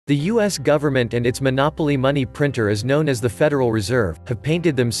The US government and its monopoly money printer, as known as the Federal Reserve, have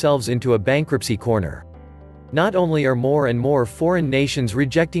painted themselves into a bankruptcy corner. Not only are more and more foreign nations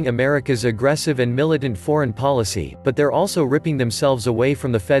rejecting America's aggressive and militant foreign policy, but they're also ripping themselves away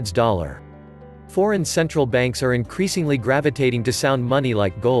from the Fed's dollar. Foreign central banks are increasingly gravitating to sound money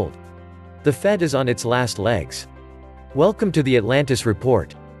like gold. The Fed is on its last legs. Welcome to the Atlantis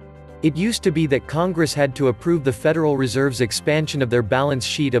Report. It used to be that Congress had to approve the Federal Reserve's expansion of their balance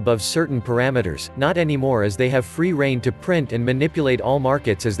sheet above certain parameters, not anymore, as they have free rein to print and manipulate all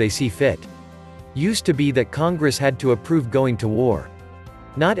markets as they see fit. Used to be that Congress had to approve going to war.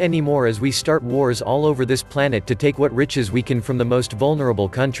 Not anymore, as we start wars all over this planet to take what riches we can from the most vulnerable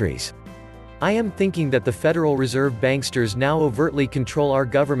countries. I am thinking that the Federal Reserve banksters now overtly control our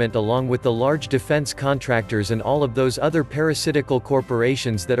government, along with the large defense contractors and all of those other parasitical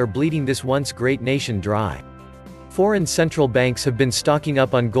corporations that are bleeding this once great nation dry. Foreign central banks have been stocking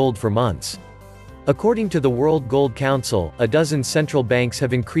up on gold for months. According to the World Gold Council, a dozen central banks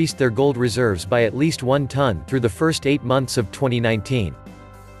have increased their gold reserves by at least 1 ton through the first 8 months of 2019.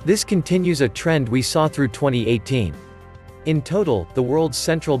 This continues a trend we saw through 2018. In total, the world's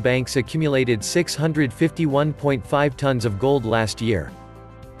central banks accumulated 651.5 tons of gold last year.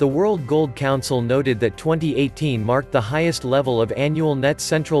 The World Gold Council noted that 2018 marked the highest level of annual net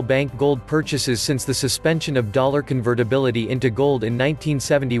central bank gold purchases since the suspension of dollar convertibility into gold in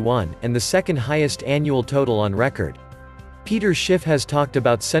 1971, and the second highest annual total on record. Peter Schiff has talked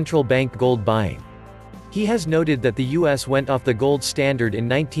about central bank gold buying. He has noted that the US went off the gold standard in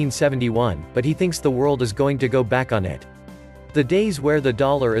 1971, but he thinks the world is going to go back on it. The days where the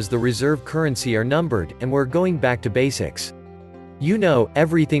dollar is the reserve currency are numbered, and we're going back to basics. You know,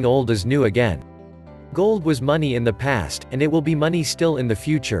 everything old is new again. Gold was money in the past, and it will be money still in the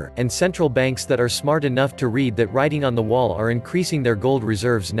future, and central banks that are smart enough to read that writing on the wall are increasing their gold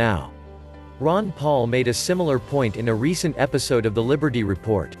reserves now. Ron Paul made a similar point in a recent episode of the Liberty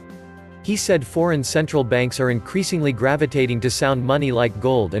Report. He said foreign central banks are increasingly gravitating to sound money like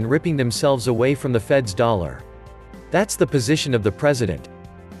gold and ripping themselves away from the Fed's dollar. That's the position of the president.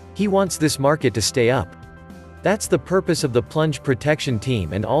 He wants this market to stay up. That's the purpose of the plunge protection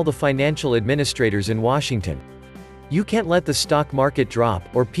team and all the financial administrators in Washington. You can't let the stock market drop,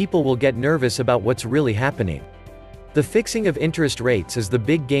 or people will get nervous about what's really happening. The fixing of interest rates is the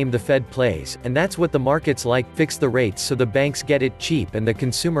big game the Fed plays, and that's what the markets like: fix the rates so the banks get it cheap and the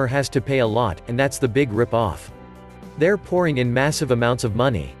consumer has to pay a lot, and that's the big rip-off. They're pouring in massive amounts of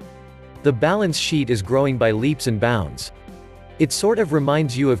money. The balance sheet is growing by leaps and bounds. It sort of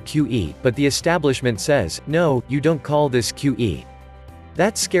reminds you of QE, but the establishment says, no, you don't call this QE.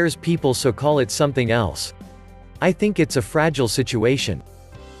 That scares people, so call it something else. I think it's a fragile situation.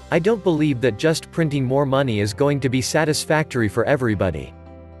 I don't believe that just printing more money is going to be satisfactory for everybody.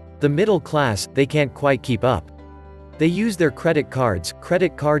 The middle class, they can't quite keep up. They use their credit cards,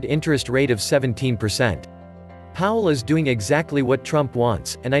 credit card interest rate of 17%. Powell is doing exactly what Trump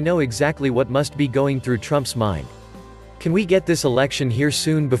wants, and I know exactly what must be going through Trump's mind. Can we get this election here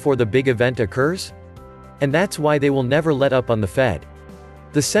soon before the big event occurs? And that's why they will never let up on the Fed.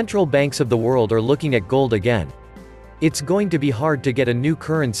 The central banks of the world are looking at gold again. It's going to be hard to get a new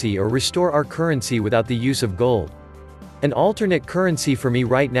currency or restore our currency without the use of gold. An alternate currency for me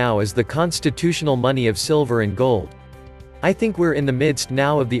right now is the constitutional money of silver and gold. I think we're in the midst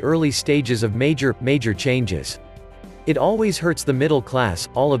now of the early stages of major changes. It always hurts the middle class,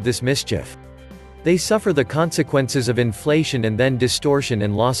 all of this mischief. They suffer the consequences of inflation and then distortion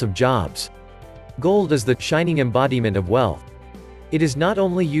and loss of jobs. Gold is the shining embodiment of wealth. It is not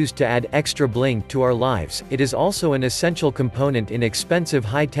only used to add extra bling to our lives, it is also an essential component in expensive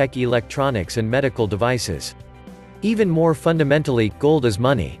high-tech electronics and medical devices. Even more fundamentally, gold is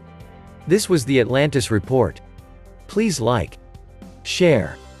money. This was the Atlantis Report. Please like,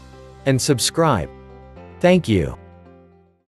 share, and subscribe. Thank you.